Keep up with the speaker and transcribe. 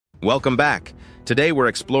Welcome back. Today we're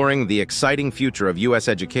exploring the exciting future of U.S.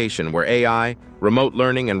 education where AI, remote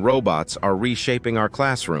learning, and robots are reshaping our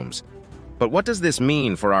classrooms. But what does this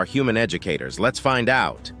mean for our human educators? Let's find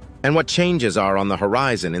out. And what changes are on the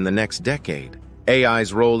horizon in the next decade?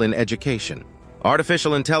 AI's role in education.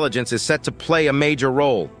 Artificial intelligence is set to play a major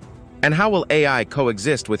role. And how will AI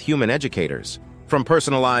coexist with human educators? From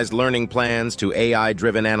personalized learning plans to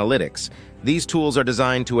AI-driven analytics, these tools are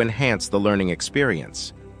designed to enhance the learning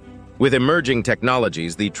experience. With emerging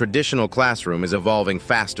technologies, the traditional classroom is evolving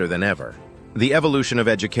faster than ever. The evolution of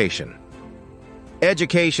education.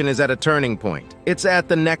 Education is at a turning point. It's at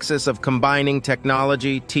the nexus of combining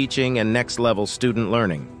technology, teaching, and next-level student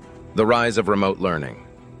learning. The rise of remote learning.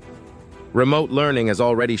 Remote learning has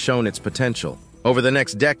already shown its potential. Over the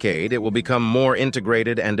next decade, it will become more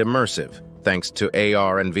integrated and immersive, thanks to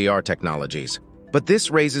AR and VR technologies. But this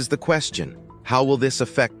raises the question, how will this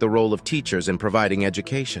affect the role of teachers in providing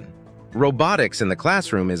education? Robotics in the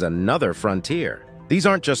classroom is another frontier. These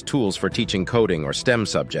aren't just tools for teaching coding or STEM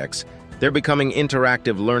subjects. They're becoming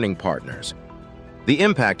interactive learning partners. The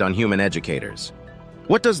impact on human educators.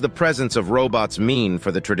 What does the presence of robots mean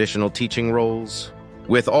for the traditional teaching roles?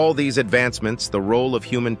 With all these advancements, the role of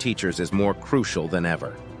human teachers is more crucial than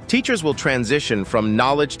ever. Teachers will transition from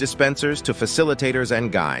knowledge dispensers to facilitators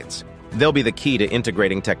and guides. They'll be the key to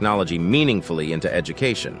integrating technology meaningfully into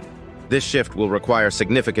education. This shift will require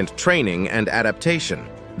significant training and adaptation.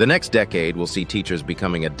 The next decade will see teachers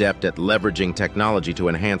becoming adept at leveraging technology to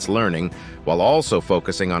enhance learning, while also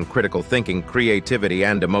focusing on critical thinking, creativity,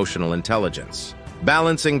 and emotional intelligence.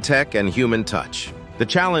 Balancing tech and human touch. The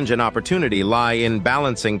challenge and opportunity lie in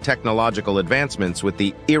balancing technological advancements with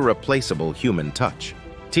the irreplaceable human touch.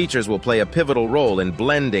 Teachers will play a pivotal role in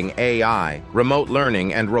blending AI, remote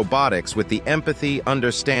learning, and robotics with the empathy,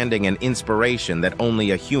 understanding, and inspiration that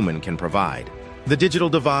only a human can provide. The digital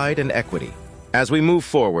divide and equity. As we move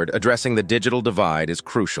forward, addressing the digital divide is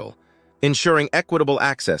crucial. Ensuring equitable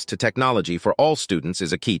access to technology for all students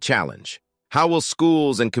is a key challenge. How will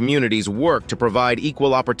schools and communities work to provide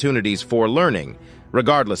equal opportunities for learning,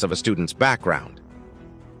 regardless of a student's background?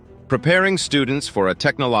 Preparing students for a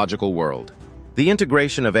technological world. The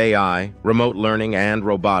integration of AI, remote learning, and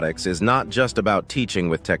robotics is not just about teaching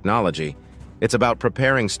with technology. It's about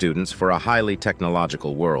preparing students for a highly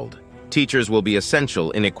technological world. Teachers will be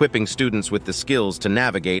essential in equipping students with the skills to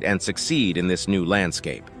navigate and succeed in this new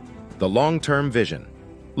landscape. The long-term vision.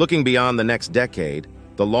 Looking beyond the next decade,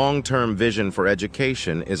 the long-term vision for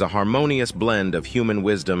education is a harmonious blend of human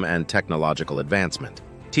wisdom and technological advancement.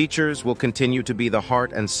 Teachers will continue to be the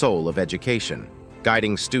heart and soul of education,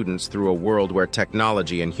 guiding students through a world where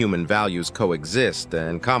technology and human values coexist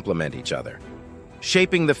and complement each other.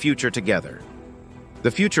 Shaping the future together.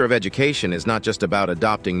 The future of education is not just about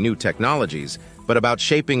adopting new technologies, but about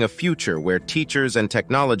shaping a future where teachers and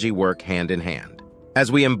technology work hand in hand.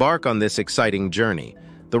 As we embark on this exciting journey,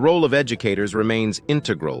 the role of educators remains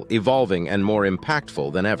integral, evolving, and more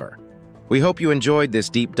impactful than ever. We hope you enjoyed this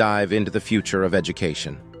deep dive into the future of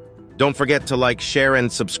education. Don't forget to like, share,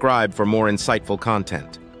 and subscribe for more insightful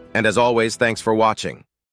content. And as always, thanks for watching.